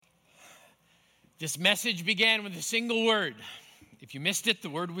This message began with a single word. If you missed it, the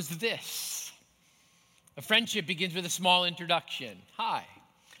word was this. A friendship begins with a small introduction. Hi,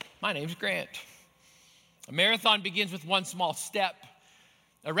 my name's Grant. A marathon begins with one small step.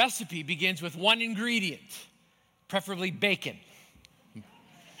 A recipe begins with one ingredient, preferably bacon. A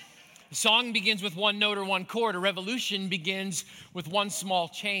song begins with one note or one chord. A revolution begins with one small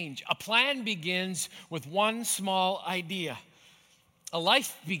change. A plan begins with one small idea. A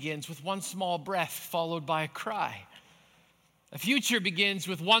life begins with one small breath followed by a cry. A future begins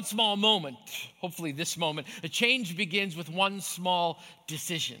with one small moment, hopefully this moment. A change begins with one small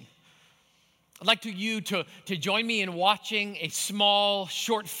decision. I'd like you to join me in watching a small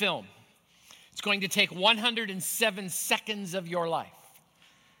short film. It's going to take 107 seconds of your life.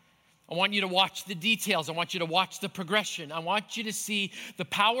 I want you to watch the details. I want you to watch the progression. I want you to see the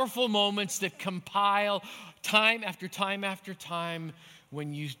powerful moments that compile time after time after time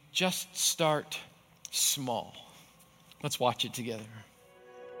when you just start small. Let's watch it together.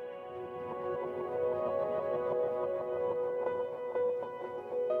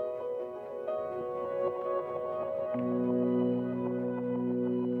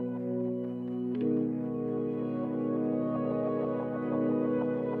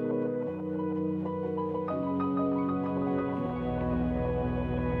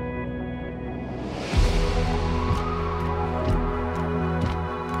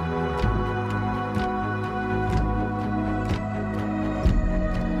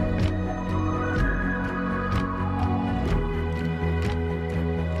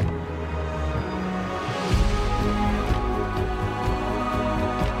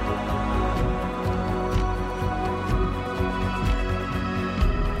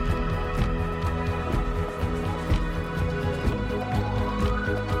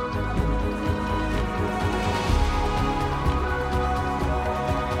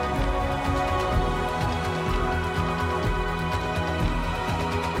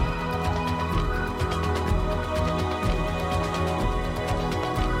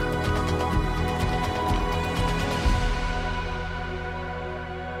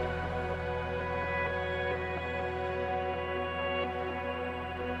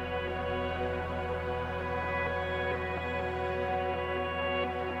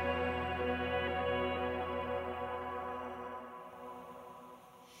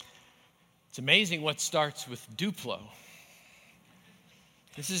 It's amazing what starts with Duplo.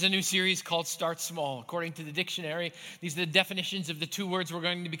 This is a new series called Start Small. According to the dictionary, these are the definitions of the two words we're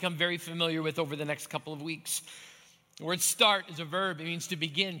going to become very familiar with over the next couple of weeks. The word start is a verb. It means to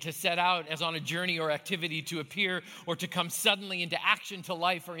begin, to set out as on a journey or activity, to appear or to come suddenly into action, to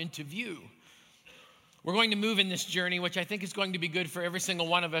life, or into view. We're going to move in this journey, which I think is going to be good for every single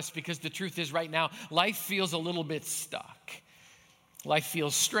one of us, because the truth is right now, life feels a little bit stuck. Life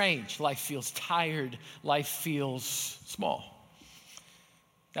feels strange. Life feels tired. Life feels small.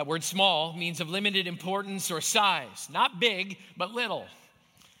 That word small means of limited importance or size. Not big, but little.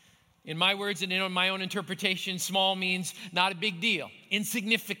 In my words and in my own interpretation, small means not a big deal,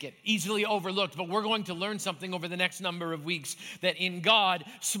 insignificant, easily overlooked. But we're going to learn something over the next number of weeks, that in God,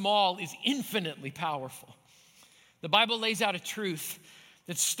 small is infinitely powerful. The Bible lays out a truth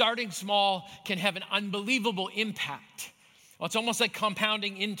that starting small can have an unbelievable impact. Well, it's almost like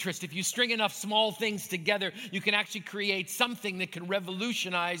compounding interest. If you string enough small things together, you can actually create something that can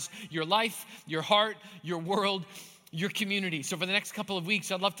revolutionize your life, your heart, your world, your community. So for the next couple of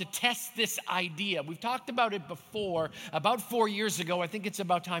weeks, I'd love to test this idea. We've talked about it before, about 4 years ago. I think it's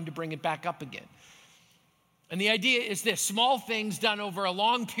about time to bring it back up again. And the idea is this: small things done over a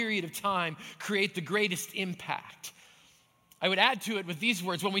long period of time create the greatest impact. I would add to it with these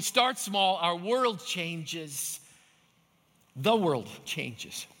words: when we start small, our world changes. The world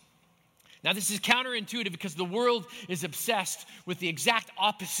changes. Now, this is counterintuitive because the world is obsessed with the exact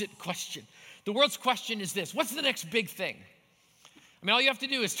opposite question. The world's question is this: what's the next big thing? I mean, all you have to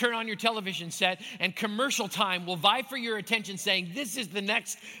do is turn on your television set and commercial time will vie for your attention saying, this is the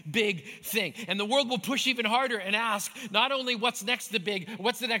next big thing. And the world will push even harder and ask not only what's the next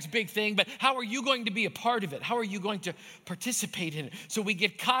big thing, but how are you going to be a part of it? How are you going to participate in it? So we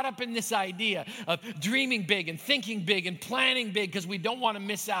get caught up in this idea of dreaming big and thinking big and planning big because we don't want to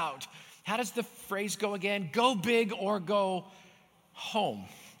miss out. How does the phrase go again? Go big or go home.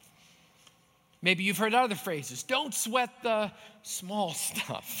 Maybe you've heard other phrases. Don't sweat the small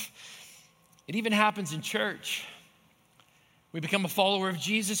stuff. It even happens in church. We become a follower of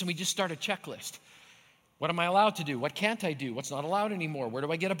Jesus and we just start a checklist. What am I allowed to do? What can't I do? What's not allowed anymore? Where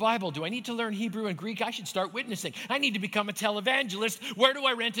do I get a Bible? Do I need to learn Hebrew and Greek? I should start witnessing. I need to become a televangelist. Where do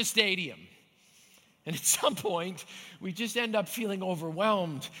I rent a stadium? And at some point, we just end up feeling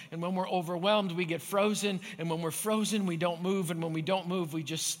overwhelmed. And when we're overwhelmed, we get frozen. And when we're frozen, we don't move. And when we don't move, we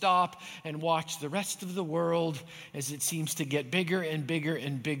just stop and watch the rest of the world as it seems to get bigger and bigger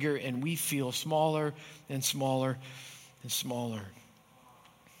and bigger. And we feel smaller and smaller and smaller.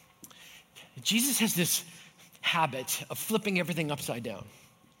 Jesus has this habit of flipping everything upside down.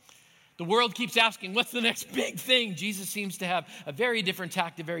 The world keeps asking, what's the next big thing? Jesus seems to have a very different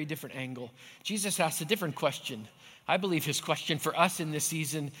tact, a very different angle. Jesus asks a different question. I believe his question for us in this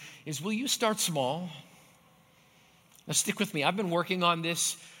season is, will you start small? Now stick with me. I've been working on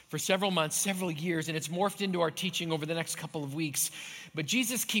this for several months, several years, and it's morphed into our teaching over the next couple of weeks. But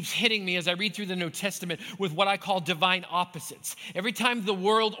Jesus keeps hitting me as I read through the New Testament with what I call divine opposites. Every time the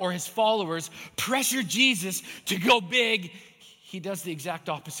world or his followers pressure Jesus to go big, he does the exact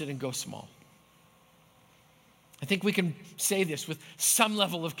opposite and goes small. I think we can say this with some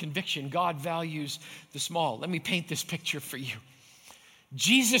level of conviction. God values the small. Let me paint this picture for you.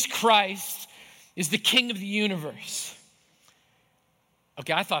 Jesus Christ is the King of the universe.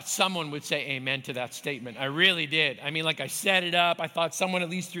 Okay, I thought someone would say amen to that statement. I really did. I mean, like I set it up. I thought someone at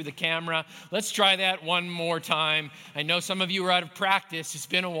least threw the camera. Let's try that one more time. I know some of you are out of practice. It's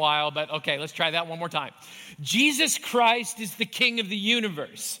been a while, but okay, let's try that one more time. Jesus Christ is the King of the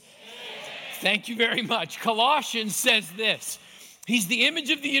universe. Thank you very much. Colossians says this. He's the image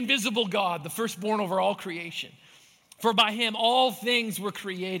of the invisible God, the firstborn over all creation. For by him all things were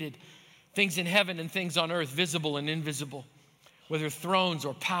created, things in heaven and things on earth, visible and invisible. Whether thrones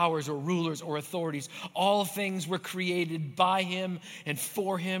or powers or rulers or authorities, all things were created by him and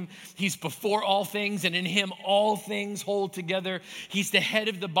for him. He's before all things, and in him all things hold together. He's the head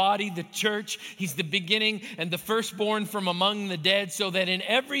of the body, the church. He's the beginning and the firstborn from among the dead, so that in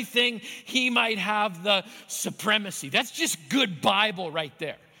everything he might have the supremacy. That's just good Bible right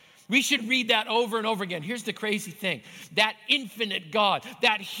there. We should read that over and over again. Here's the crazy thing. That infinite God,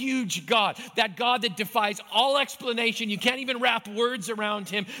 that huge God, that God that defies all explanation, you can't even wrap words around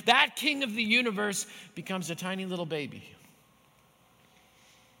him, that King of the universe becomes a tiny little baby.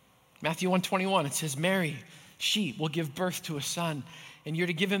 Matthew 1:21, it says, Mary, she will give birth to a son, and you're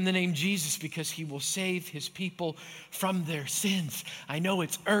to give him the name Jesus because he will save his people from their sins. I know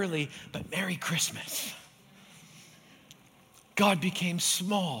it's early, but Merry Christmas. God became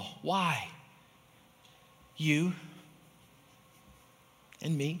small. Why? You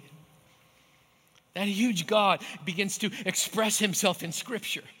and me. That huge God begins to express himself in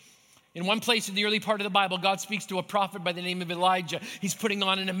Scripture. In one place in the early part of the Bible, God speaks to a prophet by the name of Elijah. He's putting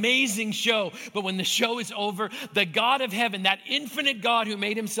on an amazing show. But when the show is over, the God of heaven, that infinite God who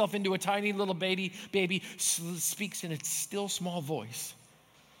made himself into a tiny little baby speaks in a still small voice.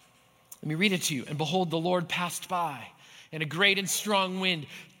 Let me read it to you. And behold, the Lord passed by, and a great and strong wind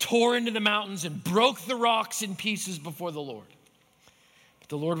tore into the mountains and broke the rocks in pieces before the Lord. But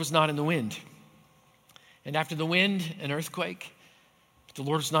the Lord was not in the wind. And after the wind, an earthquake. But the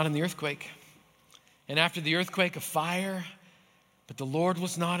Lord was not in the earthquake. And after the earthquake, a fire. But the Lord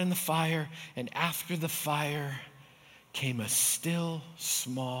was not in the fire. And after the fire came a still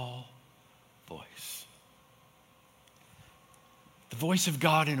small voice. The voice of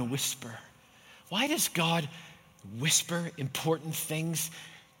God in a whisper. Why does God whisper important things?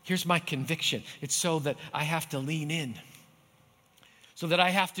 Here's my conviction. It's so that I have to lean in, so that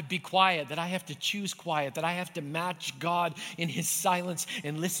I have to be quiet, that I have to choose quiet, that I have to match God in his silence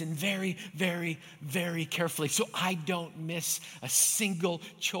and listen very, very, very carefully so I don't miss a single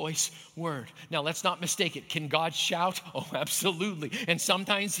choice word. Now, let's not mistake it. Can God shout? Oh, absolutely. And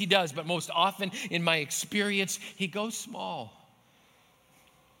sometimes he does, but most often in my experience, he goes small.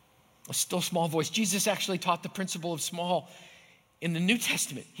 A still small voice. Jesus actually taught the principle of small in the New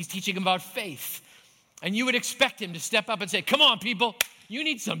Testament. He's teaching about faith. And you would expect him to step up and say, come on, people, you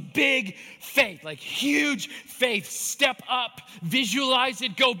need some big faith, like huge faith. Step up, visualize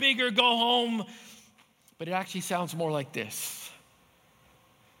it, go big or go home. But it actually sounds more like this.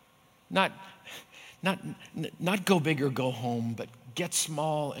 Not go big or go home, but get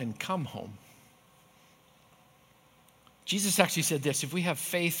small and come home. Jesus actually said this, if we have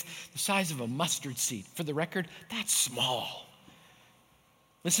faith the size of a mustard seed, for the record, that's small.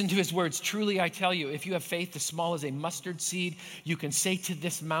 Listen to his words. Truly, I tell you, if you have faith as small as a mustard seed, you can say to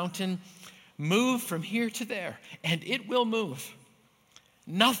this mountain, move from here to there, and it will move.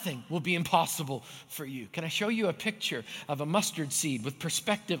 Nothing will be impossible for you. Can I show you a picture of a mustard seed with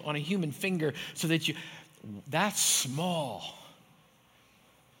perspective on a human finger so that that's small.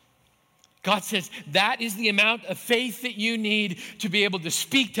 God says that is the amount of faith that you need to be able to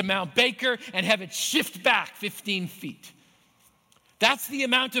speak to Mount Baker and have it shift back 15 feet. That's the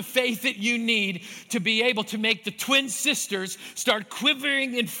amount of faith that you need to be able to make the twin sisters start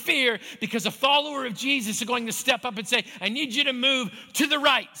quivering in fear because a follower of Jesus is going to step up and say, I need you to move to the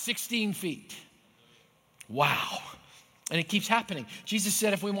right 16 feet. Wow. And it keeps happening. Jesus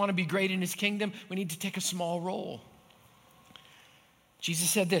said if we want to be great in his kingdom, we need to take a small role. Jesus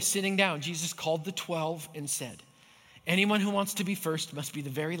said this, sitting down, Jesus called the 12 and said, anyone who wants to be first must be the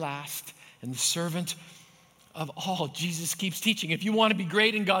very last and the servant of all. Jesus keeps teaching. If you want to be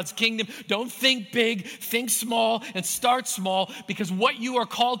great in God's kingdom, don't think big, think small, and start small, because what you are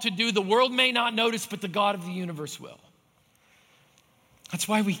called to do, the world may not notice, but the God of the universe will. That's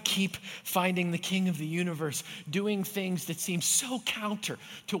why we keep finding the King of the universe doing things that seem so counter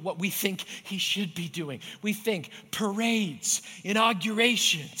to what we think he should be doing. We think parades,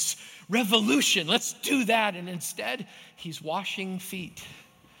 inaugurations, revolution, let's do that. And instead, he's washing feet,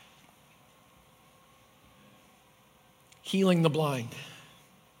 healing the blind,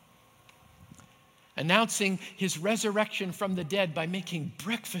 announcing his resurrection from the dead by making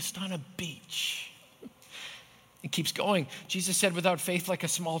breakfast on a beach. It keeps going. Jesus said, without faith like a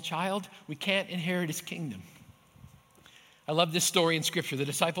small child, we can't inherit his kingdom. I love this story in Scripture. The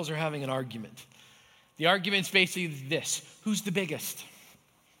disciples are having an argument. The argument's basically this: who's the biggest?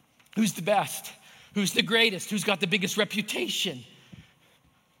 Who's the best? Who's the greatest? Who's got the biggest reputation?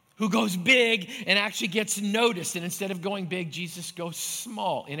 Who goes big and actually gets noticed? And instead of going big, Jesus goes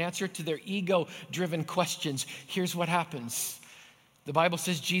small. In answer to their ego-driven questions, here's what happens. The Bible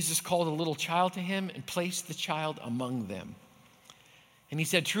says Jesus called a little child to him and placed the child among them. And he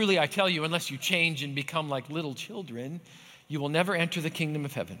said, truly, I tell you, unless you change and become like little children, you will never enter the kingdom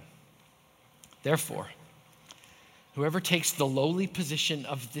of heaven. Therefore, whoever takes the lowly position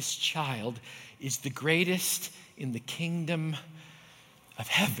of this child is the greatest in the kingdom of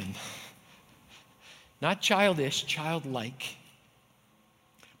heaven. Not childish, childlike.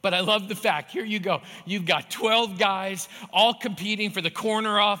 But I love the fact, here you go, you've got 12 guys all competing for the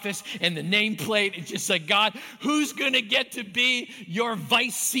corner office and the nameplate. It's just like, God, who's going to get to be your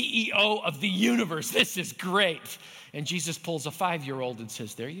vice CEO of the universe? This is great. And Jesus pulls a 5-year-old and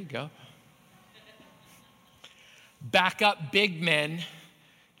says, there you go. Back up, big men.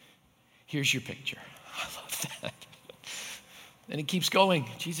 Here's your picture. I love that. And it keeps going.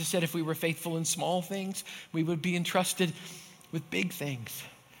 Jesus said if we were faithful in small things, we would be entrusted with big things.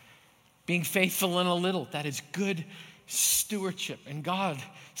 Being faithful in a little, that is good stewardship. And God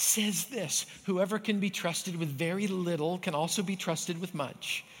says this: whoever can be trusted with very little can also be trusted with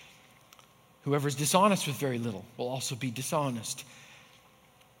much. Whoever is dishonest with very little will also be dishonest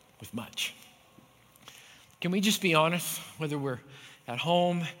with much. Can we just be honest, whether we're at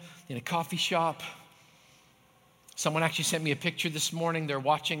home, in a coffee shop? Someone actually sent me a picture this morning. They're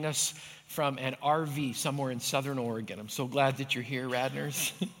watching us from an RV somewhere in Southern Oregon. I'm so glad that you're here,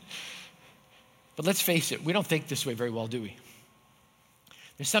 Radners. But let's face it, we don't think this way very well, do we?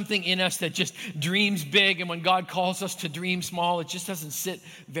 There's something in us that just dreams big, and when God calls us to dream small, it just doesn't sit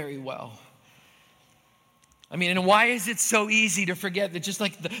very well. I mean, and why is it so easy to forget that, just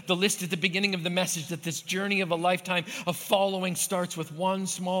like the list at the beginning of the message, that this journey of a lifetime of following starts with one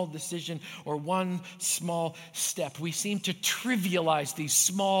small decision or one small step? We seem to trivialize these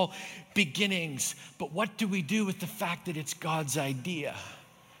small beginnings, but what do we do with the fact that it's God's idea?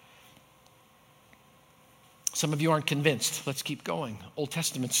 Some of you aren't convinced. Let's keep going. Old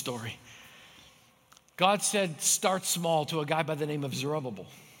Testament story. God said, start small, to a guy by the name of Zerubbabel.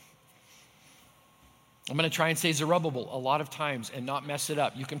 I'm going to try and say Zerubbabel a lot of times and not mess it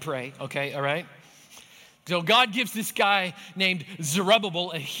up. You can pray, okay, all right? So God gives this guy named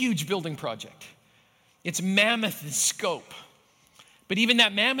Zerubbabel a huge building project. It's mammoth in scope. But even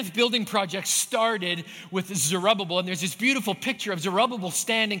that mammoth building project started with Zerubbabel, and there's this beautiful picture of Zerubbabel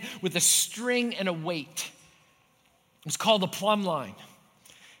standing with a string and a weight. It's called a plumb line.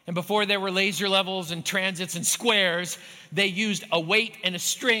 And before there were laser levels and transits and squares, they used a weight and a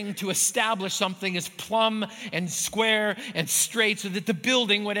string to establish something as plumb and square and straight so that the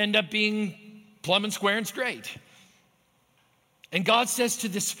building would end up being plumb and square and straight. And God says to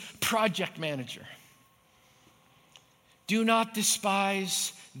this project manager, do not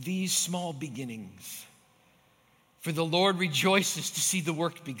despise these small beginnings, for the Lord rejoices to see the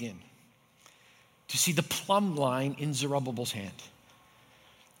work begin, to see the plumb line in Zerubbabel's hand.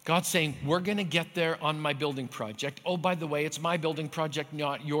 God's saying, we're going to get there on my building project. Oh, by the way, it's my building project,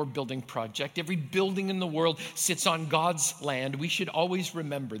 not your building project. Every building in the world sits on God's land. We should always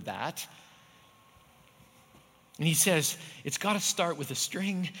remember that. And he says, it's got to start with a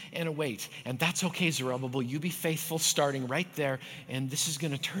string and a weight. And that's okay, Zerubbabel. You be faithful starting right there, and this is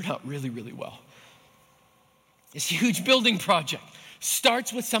going to turn out really, really well. This huge building project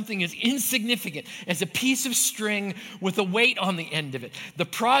starts with something as insignificant as a piece of string with a weight on the end of it. The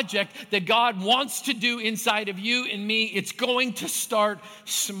project that God wants to do inside of you and me, it's going to start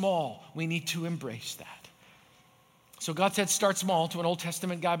small. We need to embrace that. So God said start small to an Old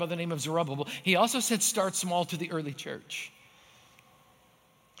Testament guy by the name of Zerubbabel. He also said start small to the early church.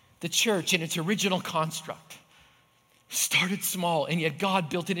 The church in its original construct started small, and yet God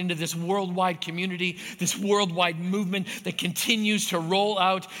built it into this worldwide community, this worldwide movement that continues to roll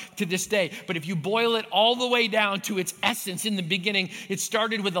out to this day. But if you boil it all the way down to its essence in the beginning, it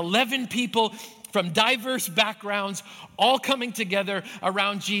started with 11 people from diverse backgrounds all coming together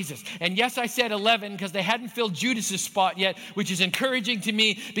around Jesus. And yes, I said 11 because they hadn't filled Judas's spot yet, which is encouraging to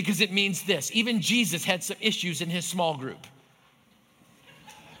me because it means this. Even Jesus had some issues in his small group.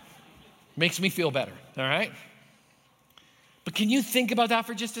 Makes me feel better, all right? But can you think about that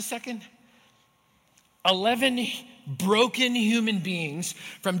for just a second? 11 broken human beings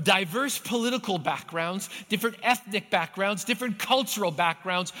from diverse political backgrounds, different ethnic backgrounds, different cultural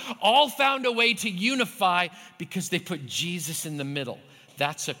backgrounds, all found a way to unify because they put Jesus in the middle.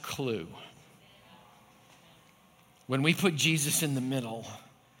 That's a clue. When we put Jesus in the middle,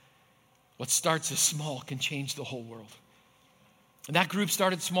 what starts as small can change the whole world. And that group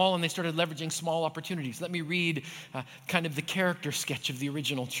started small, and they started leveraging small opportunities. Let me read kind of the character sketch of the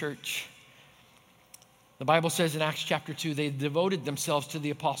original church. The Bible says in Acts chapter 2, they devoted themselves to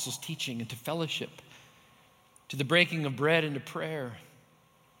the apostles' teaching and to fellowship, to the breaking of bread and to prayer.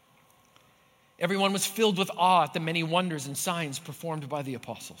 Everyone was filled with awe at the many wonders and signs performed by the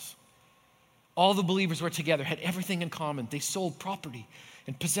apostles. All the believers were together, had everything in common. They sold property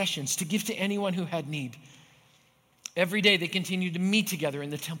and possessions to give to anyone who had need. Every day they continued to meet together in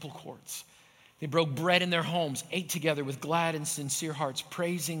the temple courts. They broke bread in their homes, ate together with glad and sincere hearts,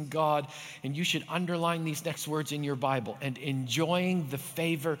 praising God. And you should underline these next words in your Bible. And enjoying the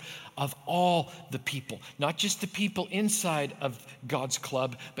favor of all the people. Not just the people inside of God's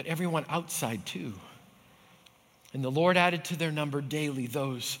club, but everyone outside too. And the Lord added to their number daily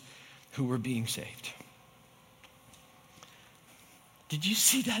those who were being saved. Did you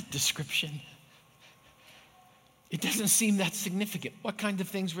see that description? It doesn't seem that significant. What kind of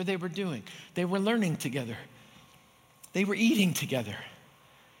things were they doing? They were learning together. They were eating together.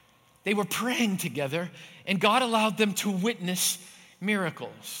 They were praying together, and God allowed them to witness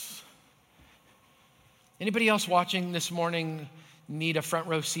miracles. Anybody else watching this morning need a front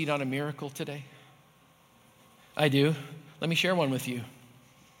row seat on a miracle today? I do. Let me share one with you.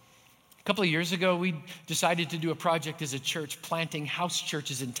 A couple of years ago, we decided to do a project as a church planting house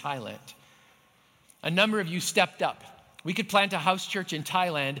churches in Thailand. A number of you stepped up. We could plant a house church in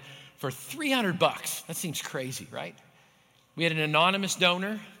Thailand for $300. That seems crazy, right? We had an anonymous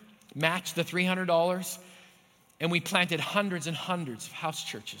donor match the $300, and we planted hundreds and hundreds of house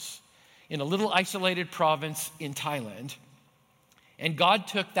churches in a little isolated province in Thailand. And God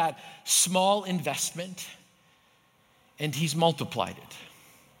took that small investment and He's multiplied it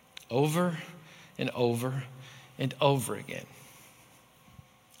over and over and over again.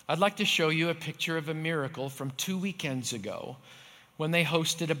 I'd like to show you a picture of a miracle from 2 weekends ago when they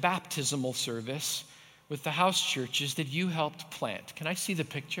hosted a baptismal service with the house churches that you helped plant. Can I see the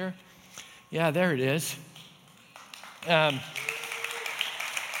picture? Yeah, there it is.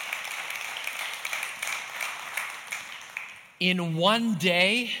 In one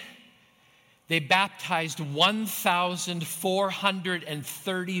day, they baptized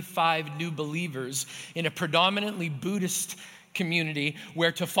 1,435 new believers in a predominantly Buddhist community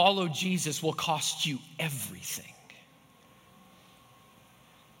where to follow Jesus will cost you everything.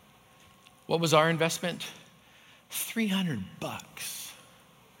 What was our investment? $300.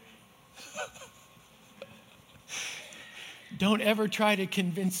 Don't ever try to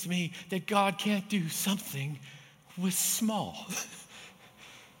convince me that God can't do something with small.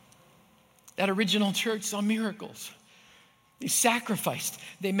 That original church saw miracles. They sacrificed.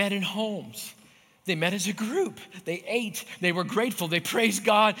 They met in homes. They met as a group. They ate. They were grateful. They praised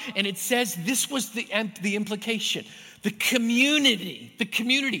God. And it says this was the implication. The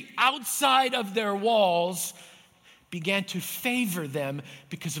community outside of their walls began to favor them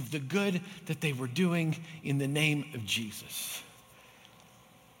because of the good that they were doing in the name of Jesus.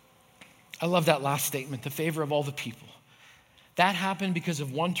 I love that last statement, the favor of all the people. That happened because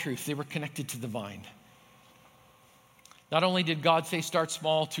of one truth. They were connected to the vine. Not only did God say start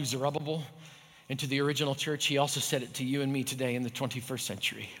small to Zerubbabel and to the original church, He also said it to you and me today in the 21st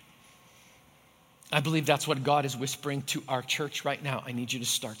century. I believe that's what God is whispering to our church right now. I need you to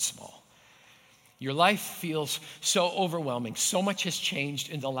start small. Your life feels so overwhelming. So much has changed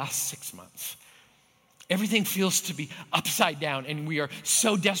in the last 6 months. Everything feels to be upside down, and we are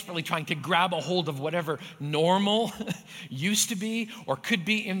so desperately trying to grab a hold of whatever normal used to be or could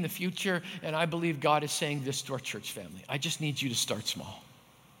be in the future. And I believe God is saying this to our church family. I just need you to start small.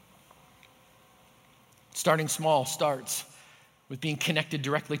 Starting small starts with being connected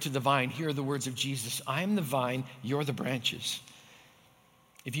directly to the vine. Here are the words of Jesus. I am the vine, you're the branches.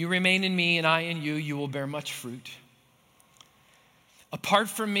 If you remain in me and I in you, you will bear much fruit. Apart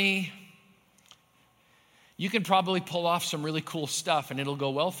from me, you can probably pull off some really cool stuff and it'll go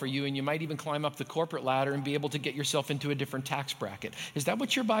well for you, and you might even climb up the corporate ladder and be able to get yourself into a different tax bracket. Is that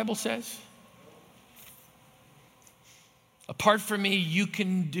what your Bible says? Apart from me, you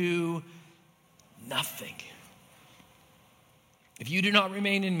can do nothing. If you do not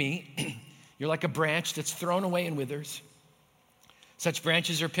remain in me, you're like a branch that's thrown away and withers. Such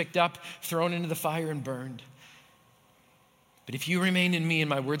branches are picked up, thrown into the fire, and burned. But if you remain in me and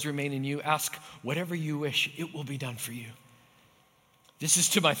my words remain in you, ask whatever you wish, it will be done for you. This is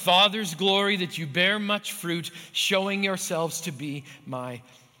to my Father's glory that you bear much fruit, showing yourselves to be my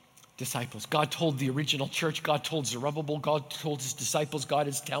disciples. God told the original church, God told Zerubbabel, God told his disciples, God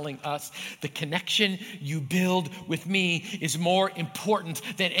is telling us the connection you build with me is more important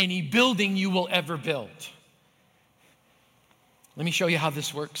than any building you will ever build. Let me show you how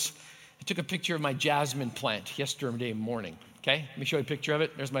this works. I took a picture of my jasmine plant yesterday morning. Okay, let me show you a picture of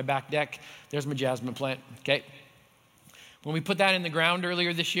it. There's my back deck. There's my jasmine plant. Okay. When we put that in the ground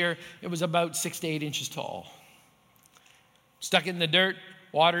earlier this year, it was about 6 to 8 inches tall. Stuck it in the dirt,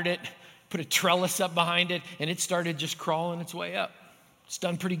 watered it, put a trellis up behind it, and it started just crawling its way up. It's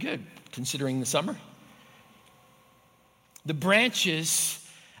done pretty good considering the summer. The branches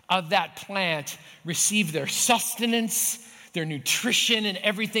of that plant receive their sustenance, their nutrition, and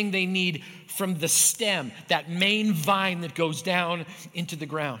everything they need from the stem, that main vine that goes down into the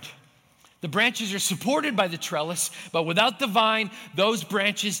ground. The branches are supported by the trellis, but without the vine, those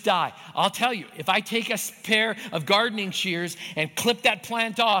branches die. I'll tell you, if I take a pair of gardening shears and clip that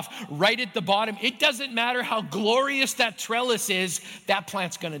plant off right at the bottom, it doesn't matter how glorious that trellis is, that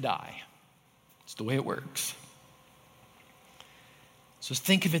plant's going to die. It's the way it works. So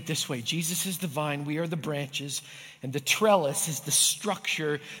think of it this way. Jesus is the vine, we are the branches, and the trellis is the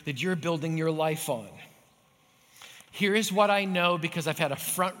structure that you're building your life on. Here is what I know because I've had a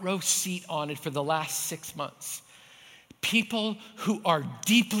front row seat on it for the last 6 months. People who are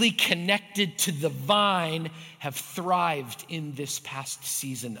deeply connected to the vine have thrived in this past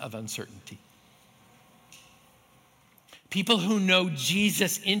season of uncertainty. People who know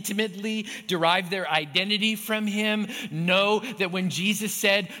Jesus intimately, derive their identity from him, know that when Jesus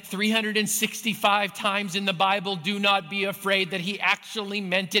said 365 times in the Bible, do not be afraid, that he actually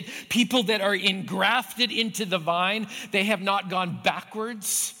meant it. People that are engrafted into the vine, they have not gone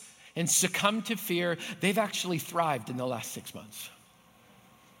backwards and succumbed to fear. They've actually thrived in the last 6 months.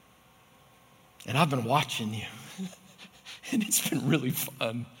 And I've been watching you. And it's been really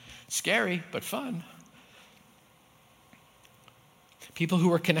fun. Scary, but fun. People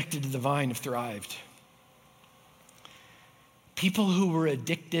who are connected to the vine have thrived. People who were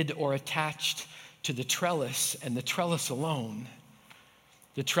addicted or attached to the trellis and the trellis alone,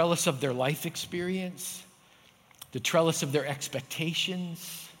 the trellis of their life experience, the trellis of their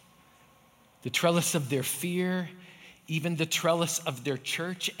expectations, the trellis of their fear, even the trellis of their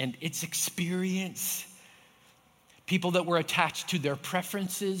church and its experience. People that were attached to their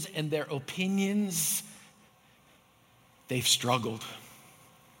preferences and their opinions, they've struggled.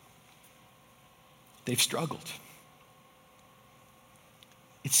 They've struggled.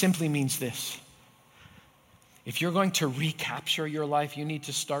 It simply means this. If you're going to recapture your life, you need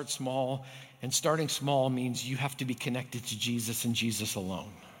to start small. And starting small means you have to be connected to Jesus and Jesus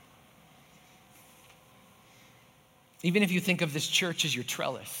alone. Even if you think of this church as your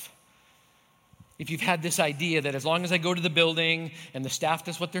trellis, if you've had this idea that as long as I go to the building and the staff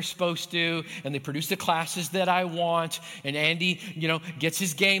does what they're supposed to and they produce the classes that I want and Andy, gets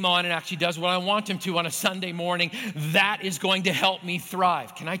his game on and actually does what I want him to on a Sunday morning, that is going to help me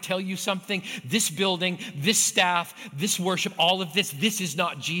thrive. Can I tell you something? This building, this staff, this worship, all of this is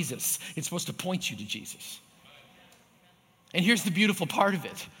not Jesus. It's supposed to point you to Jesus. And here's the beautiful part of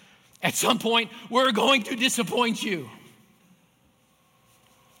it. At some point, we're going to disappoint you.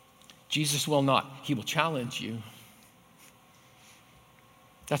 Jesus will not. He will challenge you.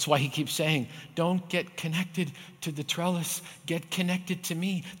 That's why he keeps saying, don't get connected to the trellis. Get connected to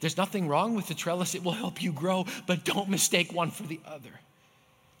me. There's nothing wrong with the trellis. It will help you grow, but don't mistake one for the other.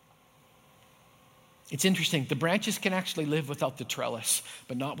 It's interesting. The branches can actually live without the trellis,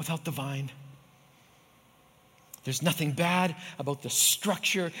 but not without the vine. There's nothing bad about the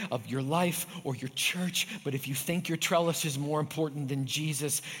structure of your life or your church, but if you think your trellis is more important than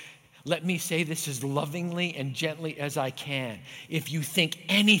Jesus, let me say this as lovingly and gently as I can. If you think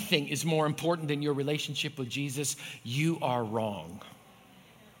anything is more important than your relationship with Jesus, you are wrong.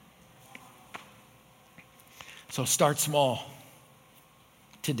 So start small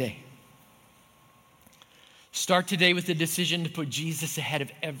today. Start today with the decision to put Jesus ahead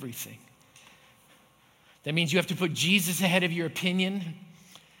of everything. That means you have to put Jesus ahead of your opinion,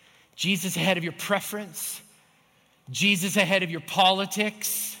 Jesus ahead of your preference, Jesus ahead of your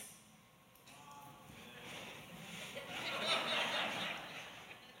politics.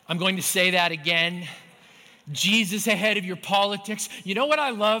 I'm going to say that again. Jesus ahead of your politics. You know what I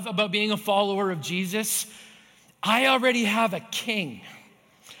love about being a follower of Jesus? I already have a king.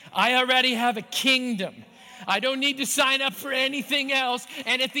 I already have a kingdom. I don't need to sign up for anything else.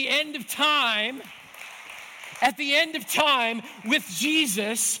 And at the end of time, with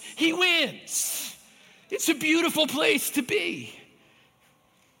Jesus, he wins. It's a beautiful place to be.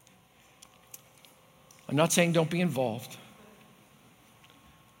 I'm not saying don't be involved.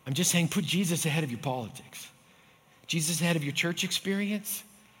 I'm just saying put Jesus ahead of your politics. Jesus ahead of your church experience.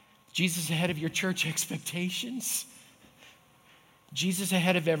 Jesus ahead of your church expectations. Jesus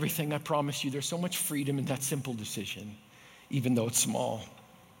ahead of everything. I promise you, there's so much freedom in that simple decision, even though it's small.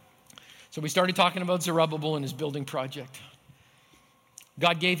 So we started talking about Zerubbabel and his building project.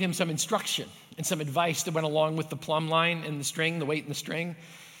 God gave him some instruction and some advice that went along with the plumb line and the string, the weight and the string.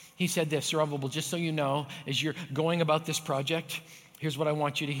 He said this, Zerubbabel, just so you know, as you're going about this project, here's what I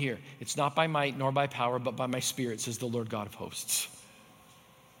want you to hear. It's not by might nor by power, but by my spirit, says the Lord God of hosts.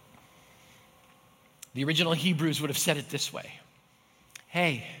 The original Hebrews would have said it this way.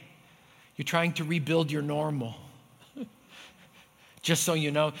 Hey, you're trying to rebuild your normal. Just so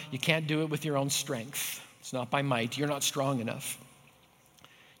you know, you can't do it with your own strength. It's not by might. You're not strong enough.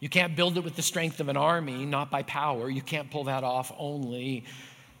 You can't build it with the strength of an army, not by power. You can't pull that off only.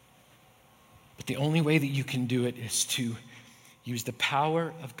 But the only way that you can do it is to use the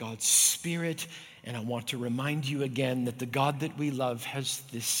power of God's Spirit. And I want to remind you again that the God that we love has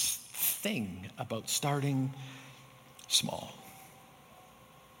this thing about starting small.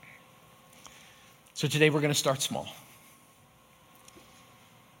 So today we're going to start small.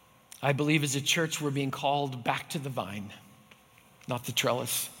 I believe as a church we're being called back to the vine, not the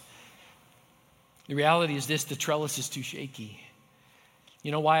trellis. The reality is this, the trellis is too shaky.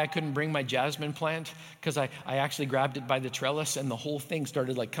 You know why I couldn't bring my jasmine plant? Because I actually grabbed it by the trellis and the whole thing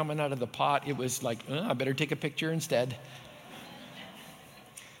started like coming out of the pot. It was like, I better take a picture instead.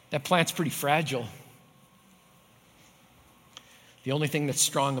 That plant's pretty fragile. The only thing that's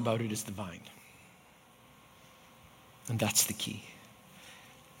strong about it is the vine. And that's the key.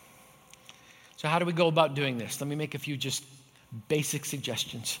 So how do we go about doing this? Let me make a few just basic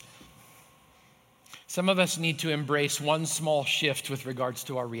suggestions. Some of us need to embrace one small shift with regards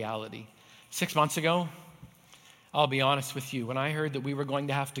to our reality. 6 months ago, I'll be honest with you, when I heard that we were going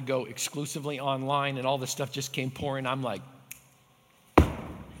to have to go exclusively online and all this stuff just came pouring, I'm like,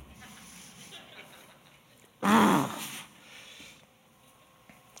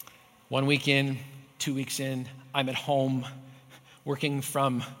 One week in, 2 weeks in, I'm at home working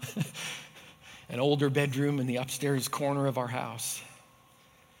from an older bedroom in the upstairs corner of our house.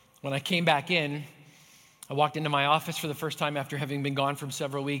 When I came back in, I walked into my office for the first time after having been gone for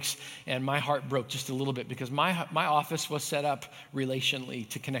several weeks, and my heart broke just a little bit because my office was set up relationally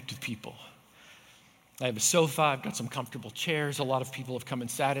to connect with people. I have a sofa, I've got some comfortable chairs. A lot of people have come and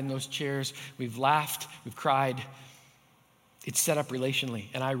sat in those chairs. We've laughed, we've cried. It's set up relationally,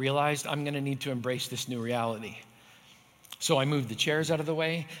 and I realized I'm going to need to embrace this new reality. So I moved the chairs out of the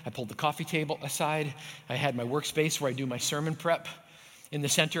way. I pulled the coffee table aside. I had my workspace where I do my sermon prep. In the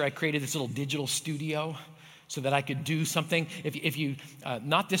center, I created this little digital studio so that I could do something. If you,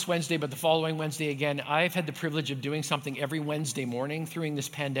 not this Wednesday, but the following Wednesday again, I've had the privilege of doing something every Wednesday morning during this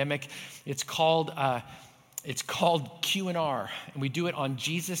pandemic. It's called Q&R, and we do it on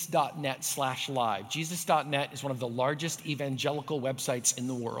jesus.net/live. Jesus.net is one of the largest evangelical websites in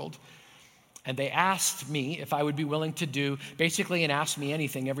the world. And they asked me if I would be willing to do basically an Ask Me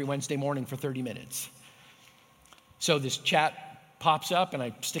Anything every Wednesday morning for 30 minutes. So this chat pops up and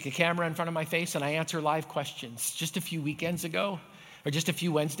I stick a camera in front of my face and I answer live questions. Just a few weekends ago, or just a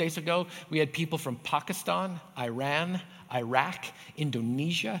few Wednesdays ago, we had people from Pakistan, Iran, Iraq,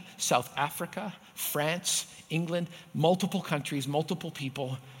 Indonesia, South Africa, France, England, multiple countries, multiple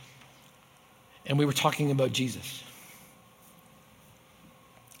people. And we were talking about Jesus.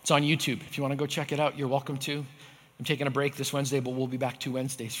 It's on YouTube. If you want to go check it out, you're welcome to. I'm taking a break this Wednesday, but we'll be back 2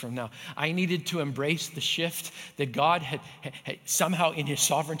 Wednesdays from now. I needed to embrace the shift that God had somehow in his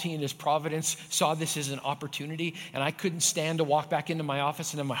sovereignty and his providence saw this as an opportunity, and I couldn't stand to walk back into my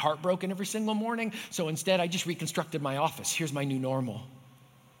office and have my heart broken every single morning. So instead, I just reconstructed my office. Here's my new normal.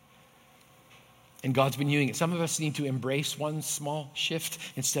 And God's been using it. Some of us need to embrace one small shift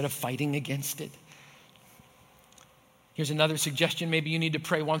instead of fighting against it. Here's another suggestion. Maybe you need to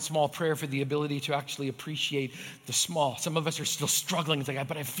pray one small prayer for the ability to actually appreciate the small. Some of us are still struggling. It's like,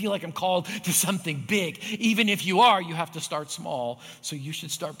 but I feel like I'm called to something big. Even if you are, you have to start small. So you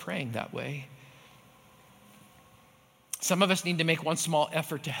should start praying that way. Some of us need to make one small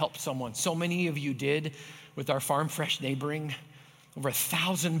effort to help someone. So many of you did with our Farm Fresh neighboring. Over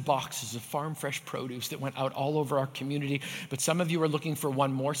 1,000 boxes of Farm Fresh produce that went out all over our community. But some of you are looking for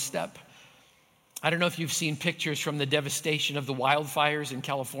one more step. I don't know if you've seen pictures from the devastation of the wildfires in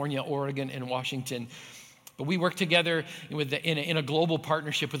California, Oregon, and Washington, but we work together in a global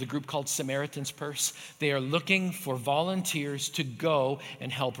partnership with a group called Samaritan's Purse. They are looking for volunteers to go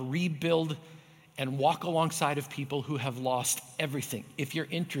and help rebuild and walk alongside of people who have lost everything. If you're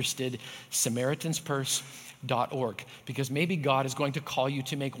interested, SamaritansPurse.org, because maybe God is going to call you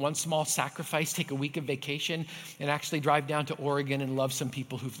to make one small sacrifice, take a week of vacation, and actually drive down to Oregon and love some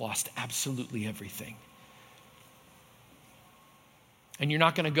people who've lost absolutely everything. And you're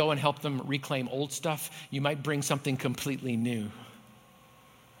not going to go and help them reclaim old stuff. You might bring something completely new.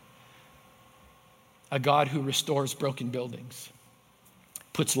 A God who restores broken buildings,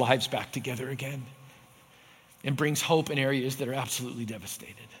 puts lives back together again, and brings hope in areas that are absolutely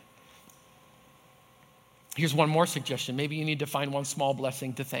devastated. Here's one more suggestion. Maybe you need to find one small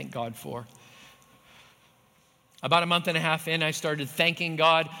blessing to thank God for. About a month and a half in, I started thanking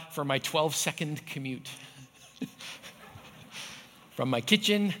God for my 12-second commute. From my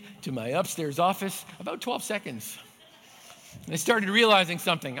kitchen to my upstairs office, about 12 seconds. And I started realizing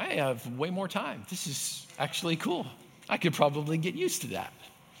something. I have way more time. This is actually cool. I could probably get used to that.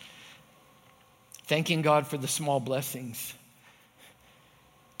 Thanking God for the small blessings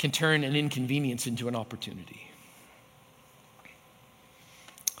can turn an inconvenience into an opportunity.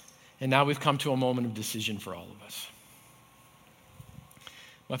 And now we've come to a moment of decision for all of us.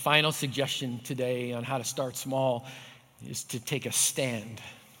 My final suggestion today on how to start small is to take a stand.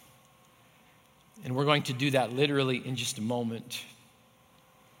 And we're going to do that literally in just a moment.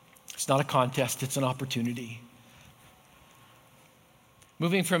 It's not a contest, it's an opportunity.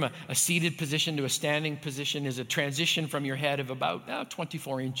 Moving from a seated position to a standing position is a transition from your head of about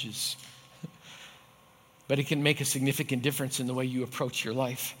 24 inches. But it can make a significant difference in the way you approach your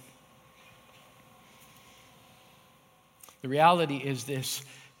life. The reality is this: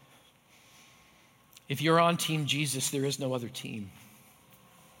 if you're on Team Jesus, there is no other team.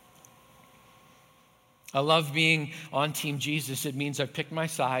 I love being on Team Jesus. It means I've picked my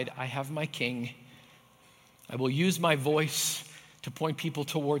side. I have my king. I will use my voice to point people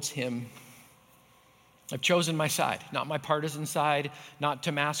towards him. I've chosen my side, not my partisan side, not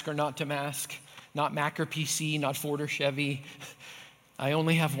to mask or not to mask, not Mac or PC, not Ford or Chevy. I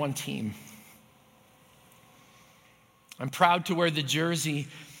only have one team. I'm proud to wear the jersey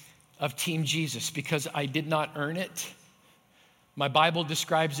of Team Jesus because I did not earn it. My Bible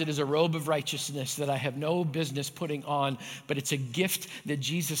describes it as a robe of righteousness that I have no business putting on, but it's a gift that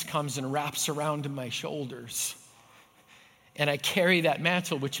Jesus comes and wraps around my shoulders. And I carry that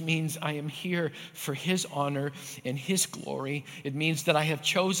mantle, which means I am here for his honor and his glory. It means that I have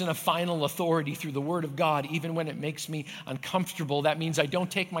chosen a final authority through the word of God, even when it makes me uncomfortable. That means I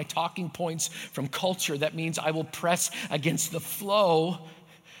don't take my talking points from culture. That means I will press against the flow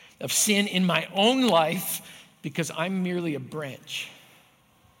of sin in my own life because I'm merely a branch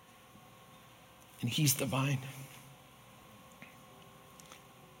and he's the vine.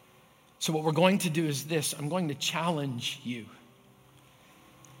 So what we're going to do is this. I'm going to challenge you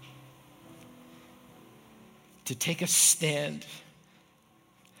to take a stand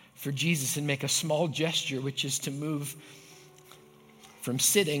for Jesus and make a small gesture, which is to move from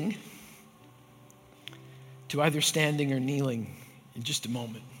sitting to either standing or kneeling in just a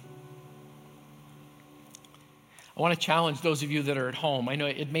moment. I want to challenge those of you that are at home. I know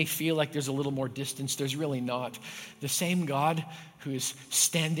it may feel like there's a little more distance. There's really not. The same God who is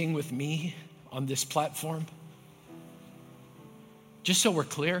standing with me on this platform. Just so we're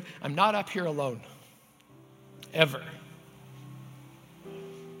clear, I'm not up here alone. Ever.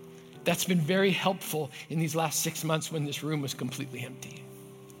 That's been very helpful in these last 6 months when this room was completely empty.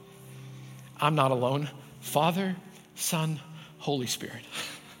 I'm not alone. Father, Son, Holy Spirit.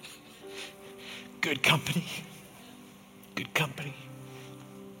 Good company. Good company.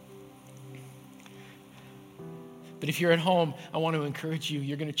 But if you're at home, I want to encourage you,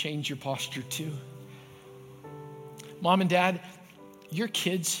 you're going to change your posture too. Mom and Dad, your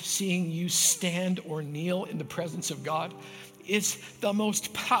kids seeing you stand or kneel in the presence of God is the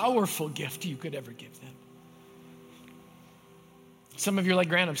most powerful gift you could ever give them. Some of you are like,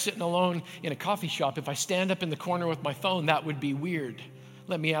 Grant, I'm sitting alone in a coffee shop. If I stand up in the corner with my phone, that would be weird.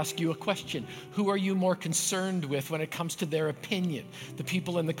 Let me ask you a question. Who are you more concerned with when it comes to their opinion? The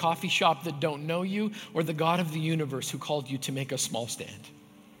people in the coffee shop that don't know you, or the God of the universe who called you to make a small stand?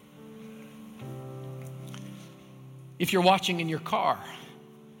 If you're watching in your car,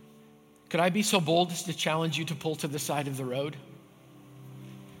 could I be so bold as to challenge you to pull to the side of the road?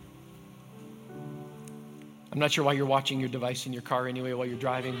 I'm not sure why you're watching your device in your car anyway while you're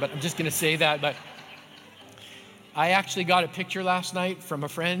driving, but I'm just going to say that. But I actually got a picture last night from a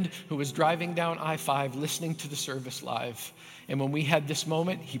friend who was driving down I-5 listening to the service live. And when we had this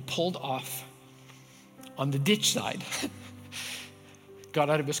moment, he pulled off on the ditch side, got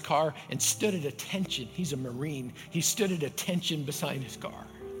out of his car and stood at attention. He's a Marine. He stood at attention beside his car.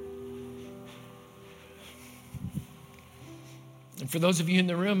 And for those of you in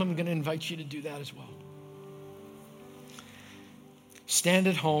the room, I'm going to invite you to do that as well. Stand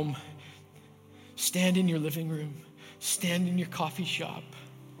at home, stand in your living room, stand in your coffee shop,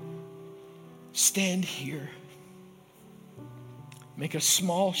 stand here. Make a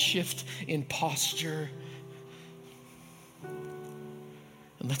small shift in posture.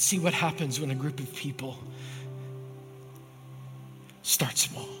 And let's see what happens when a group of people start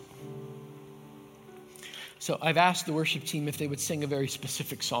small. So I've asked the worship team if they would sing a very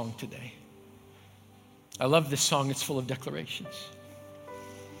specific song today. I love this song. It's full of declarations.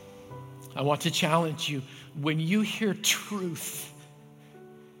 I want to challenge you. When you hear truth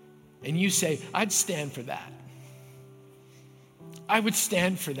and you say, I'd stand for that, I would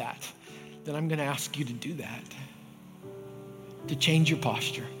stand for that, then I'm going to ask you to do that, to change your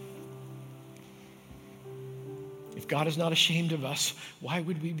posture. If God is not ashamed of us, why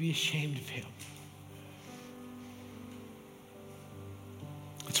would we be ashamed of him?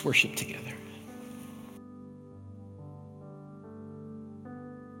 Let's worship together.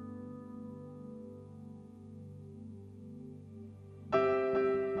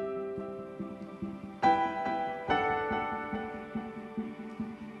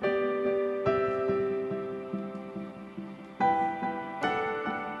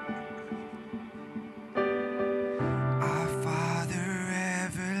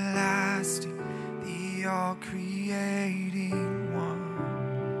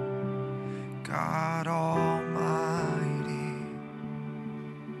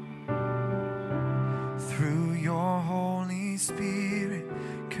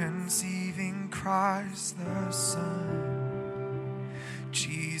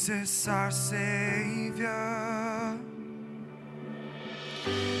 Jesus, our Savior.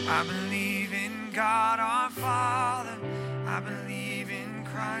 I believe in God our Father. I believe in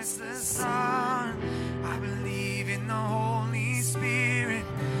Christ the Son. I believe in the Holy Spirit.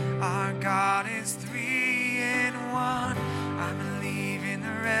 Our God is 3 in 1. I believe in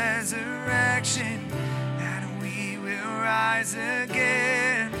the resurrection, that we will rise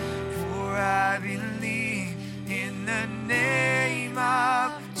again. For I believe in the name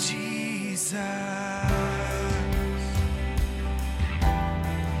of Jesus.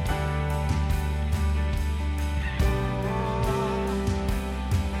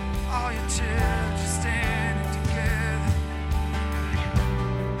 All your children standing together,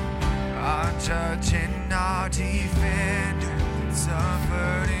 our judge and our defender,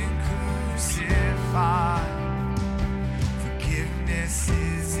 suffered and crucified. Forgiveness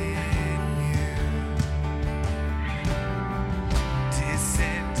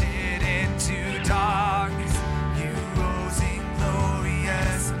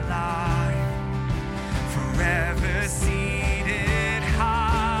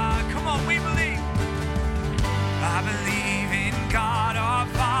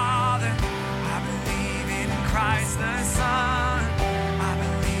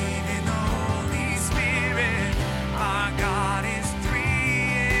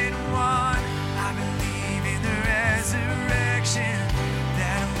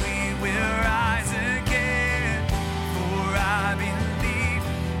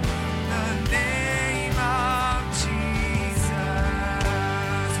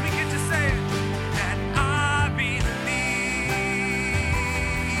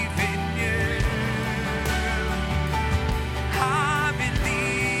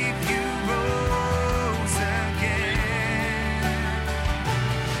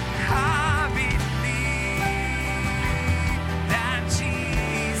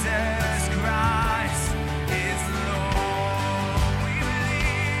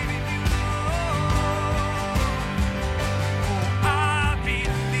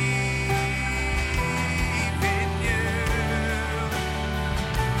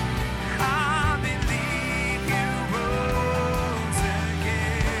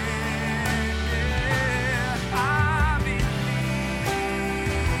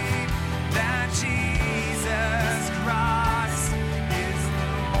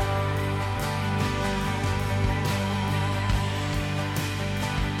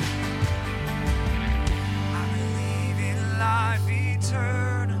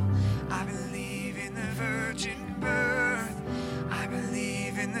eternal. I believe in the virgin birth. I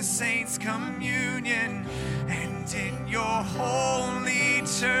believe in the saints' communion and in your holy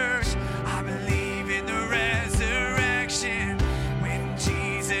church. I believe in the resurrection when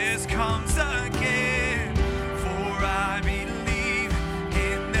Jesus comes again. For I believe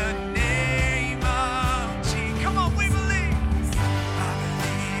in the name of Jesus. Come on, we believe. I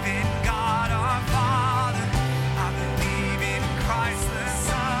believe in God our Father. I believe in Christ the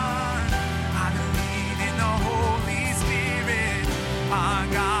Son. I believe in the Holy Spirit. Our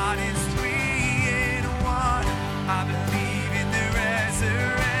God is three in one. I believe in the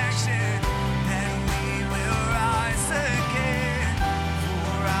resurrection that we will rise again.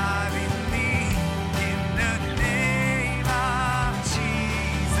 For I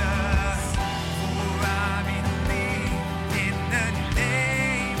believe in the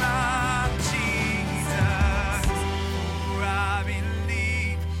name of Jesus. For I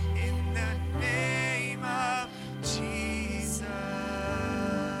believe in the name of Jesus. For I believe in the name of Jesus.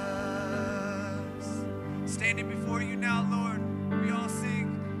 Standing before you now, Lord, we all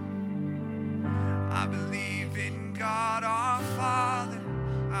sing. I believe in God our Father.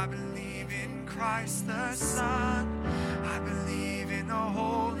 I believe in Christ the Son. I believe in the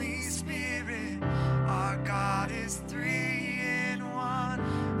Holy Spirit. Our God is three in one.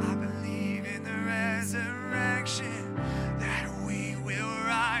 I believe in the resurrection that we will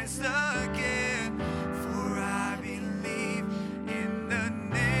rise again. For I believe in the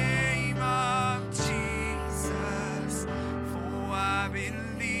name of Jesus. For I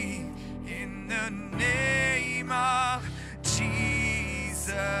believe in the name of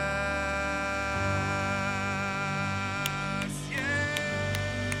Jesus. Yeah.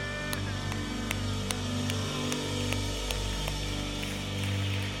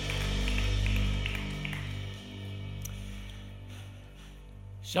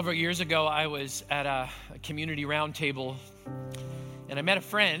 Several years ago, I was at a community roundtable, and I met a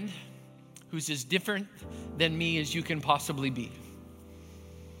friend who's as different than me as you can possibly be.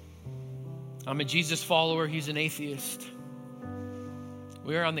 I'm a Jesus follower, he's an atheist.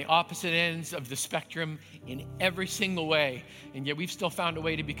 We're on the opposite ends of the spectrum in every single way, and yet we've still found a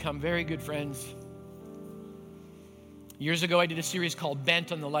way to become very good friends. Years ago, I did a series called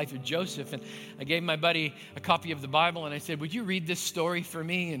Bent on the Life of Joseph, and I gave my buddy a copy of the Bible, and I said, would you read this story for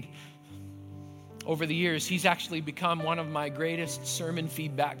me? And over the years, he's actually become one of my greatest sermon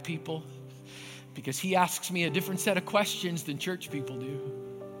feedback people because he asks me a different set of questions than church people do.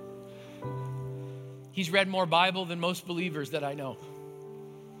 He's read more Bible than most believers that I know.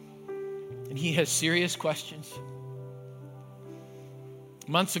 And he has serious questions.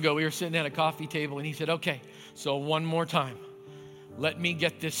 Months ago, we were sitting at a coffee table and he said, okay, so one more time, let me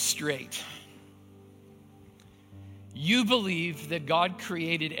get this straight. You believe that God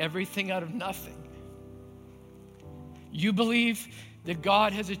created everything out of nothing. You believe that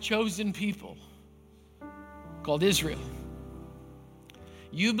God has a chosen people called Israel.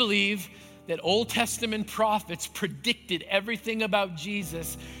 You believe that Old Testament prophets predicted everything about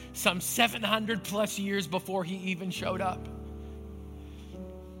Jesus some 700 plus years before he even showed up.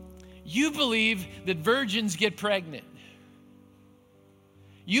 You believe that virgins get pregnant.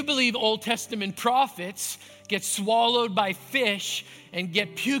 You believe Old Testament prophets get swallowed by fish and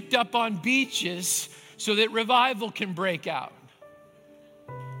get puked up on beaches so that revival can break out.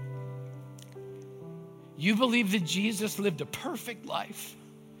 You believe that Jesus lived a perfect life,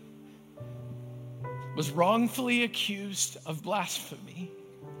 was wrongfully accused of blasphemy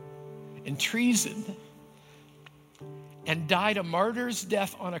and treason, and died a martyr's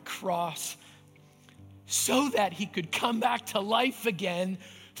death on a cross so that he could come back to life again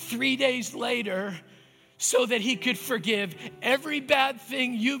 3 days later so that he could forgive every bad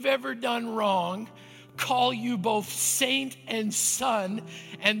thing you've ever done wrong, call you both saint and son,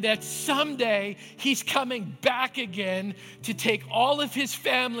 and that someday he's coming back again to take all of his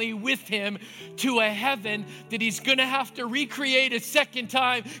family with him to a heaven that he's going to have to recreate a second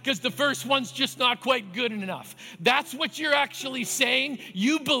time because the first one's just not quite good enough. That's what you're actually saying?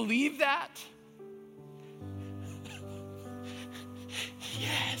 You believe that?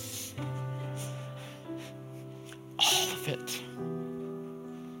 Yes. All of it.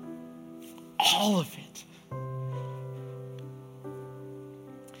 All of it.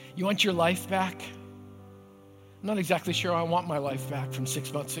 You want your life back? I'm not exactly sure I want my life back from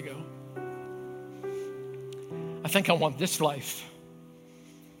 6 months ago. I think I want this life.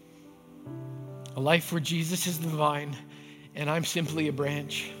 A life where Jesus is the vine and I'm simply a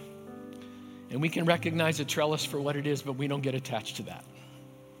branch. And we can recognize a trellis for what it is, but we don't get attached to that.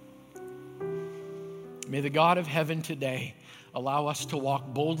 May the God of heaven today allow us to walk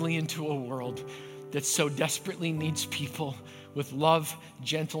boldly into a world that so desperately needs people with love,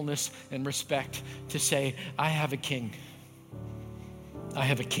 gentleness, and respect to say, I have a king. I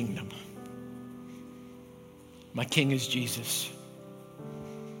have a kingdom. My king is Jesus.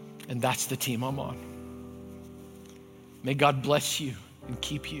 And that's the team I'm on. May God bless you and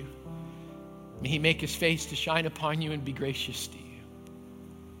keep you. May he make his face to shine upon you and be gracious to you.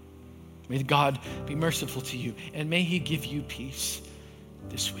 May God be merciful to you, and may he give you peace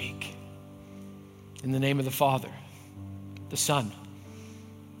this week. In the name of the Father, the Son,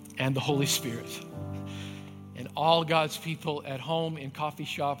 and the Holy Spirit. And all God's people at home, in coffee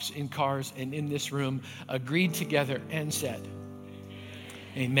shops, in cars, and in this room agreed together and said,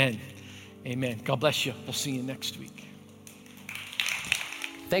 Amen. Amen. God bless you. We'll see you next week.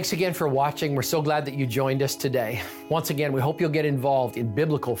 Thanks again for watching. We're so glad that you joined us today. Once again, we hope you'll get involved in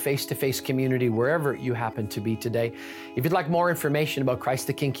biblical face-to-face community wherever you happen to be today. If you'd like more information about Christ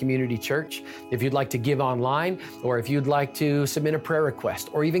the King Community Church, if you'd like to give online, or if you'd like to submit a prayer request,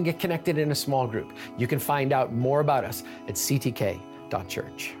 or even get connected in a small group, you can find out more about us at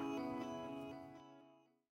ctk.church.